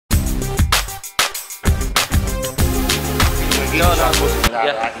No,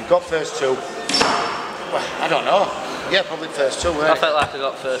 yeah. Right? You've got first two. Well, I don't know. Yeah, probably first two. I felt like I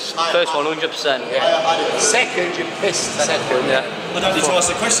got first one 100%. Yeah. Second, you pissed second. Yeah. I don't need to ask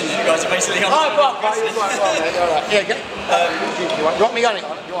the question, you guys are basically on. Oh, go on, mate, all right. Yeah, you want me on it?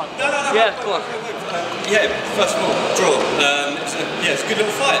 You want? No. Yeah, come on. Yeah, first of all, draw. It's a good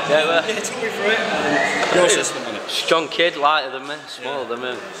little fight. Yeah, talk me through it. Your assessment on it. Strong kid, lighter than me, smaller than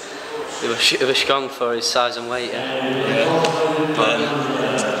me. He was strong for his size and weight. Yeah. Did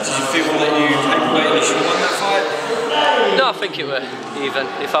you feel that you capable you should have won that fight? No, I think it were even.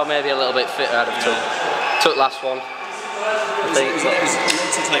 If I maybe a little bit fitter, I'd have took last one. I think. It was an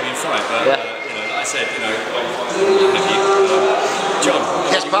entertaining fight, but yeah. Like I said, John.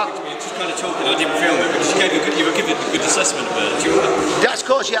 Yes, Pat. Just kind of talking. I didn't film it because you were giving a good assessment of it. That's of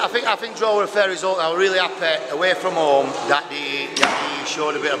course, yeah. I think draw were a fair result. I was really happy away from home that he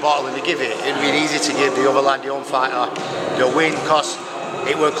showed a bit of bottle and they give it. It'd been easy to give the other lad, the home fighter, the win because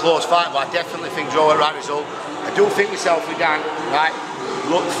it were a close fight. But I definitely think draw were the right result. I do think myself with Dan, right?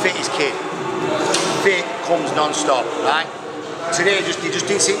 Look, fit is kid. Fit comes non-stop, right? Today, they just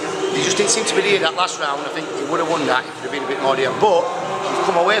didn't seem to be there that last round. I think he would have won that if it had been a bit more there. But we've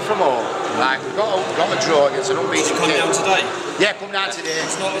come away from home, right? We've got a draw against an unbeaten kid. Come down today? Yeah, come down today.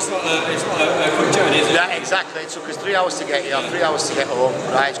 It's not a quick journey, is it? Yeah, exactly. It took us 3 hours to get here, 3 hours to get home.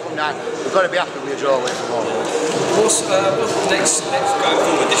 Right, it's come down. We've got to be happy with a draw away from home. What's next going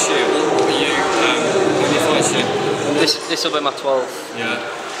forward this year? What were you? How many fights you? This will be my 12th. Yeah.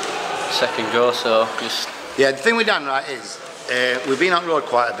 Second go, so just. Yeah, the thing with Dan, right, is we've been on the road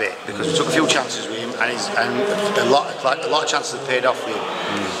quite a bit because we took a few chances with him, and a lot of chances have paid off with him.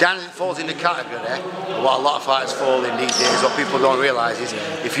 Dan falls in the category of what a lot of fighters fall in these days. What people don't realise is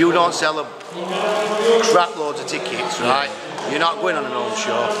if you don't sell a crap loads of tickets, right, you're not going on an home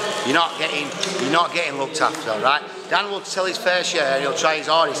show. You're not getting looked after, right? Dan will sell his fair share and he'll try his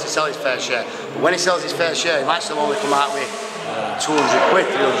hardest to sell his fair share. But when he sells his fair share, he might still only come out with 200 quid,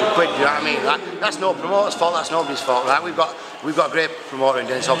 300 quid, do you know what I mean? That's no promoter's fault, that's nobody's fault, right? We've got a great promoter in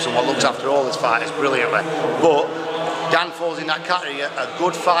Dennis Hobson what looks after all his fighters brilliantly. But Dan falls in that category of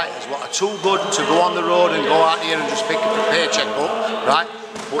good fighters what are too good to go on the road and go out here and just pick a paycheck up, right?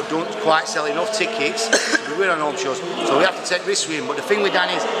 But don't quite sell enough tickets to win on home shows. So we have to take risks with him. But the thing with Dan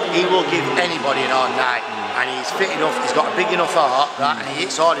is he will give anybody an hard night. And he's fit enough, he's got a big enough heart, right? And he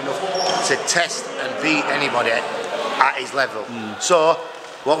hits hard enough to test and beat anybody at his level. So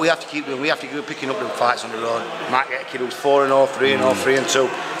what we have to keep doing, we have to keep picking up the fights on the road. Might get a kid who's 4-0, 3-0, 3-2,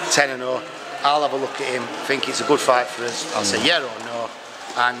 10-0. I'll have a look at him, think it's a good fight for us. I'll say yeah or no,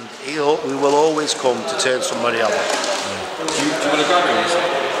 and we will always come to turn somebody over. Do you want to grab him?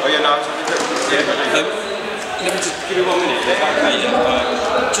 Oh yeah, no, yeah. Let me just give you 1 minute. Okay,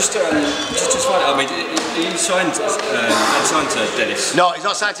 just find out. I mean, he signed to Dennis. No, he's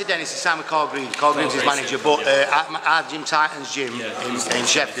not signed to Dennis. He's signed with Carl Green. Carl Green's his manager. But our Gym Titans gym in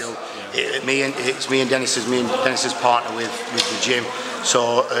Sheffield, it's me and Dennis's partner with the gym.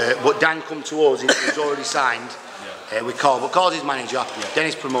 So, but Dan come to us. He's already signed with Carl. But Carl's his manager.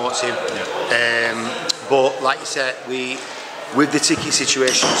 Dennis promotes him. But like you said, with the ticket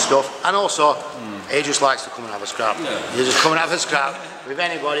situation and stuff, and also he just likes to come and have a scrap. He'll just come and have a scrap with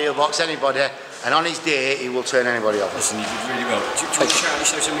anybody, he'll box anybody, and on his day he will turn anybody off. Listen, you did really well. Do you want to shout out your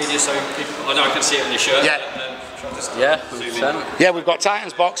social media so people, I know I can see it on your shirt. Yeah, we've got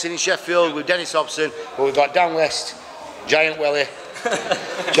Titans Boxing in Sheffield with Dennis Hobson, but we've got Dan West, Giant Welly,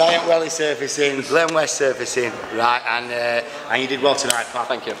 Giant Welly surfacing, Glen West surfacing, right, and you did well tonight, Pat.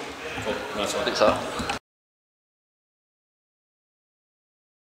 Thank you. Cool, nice one. Thanks a lot.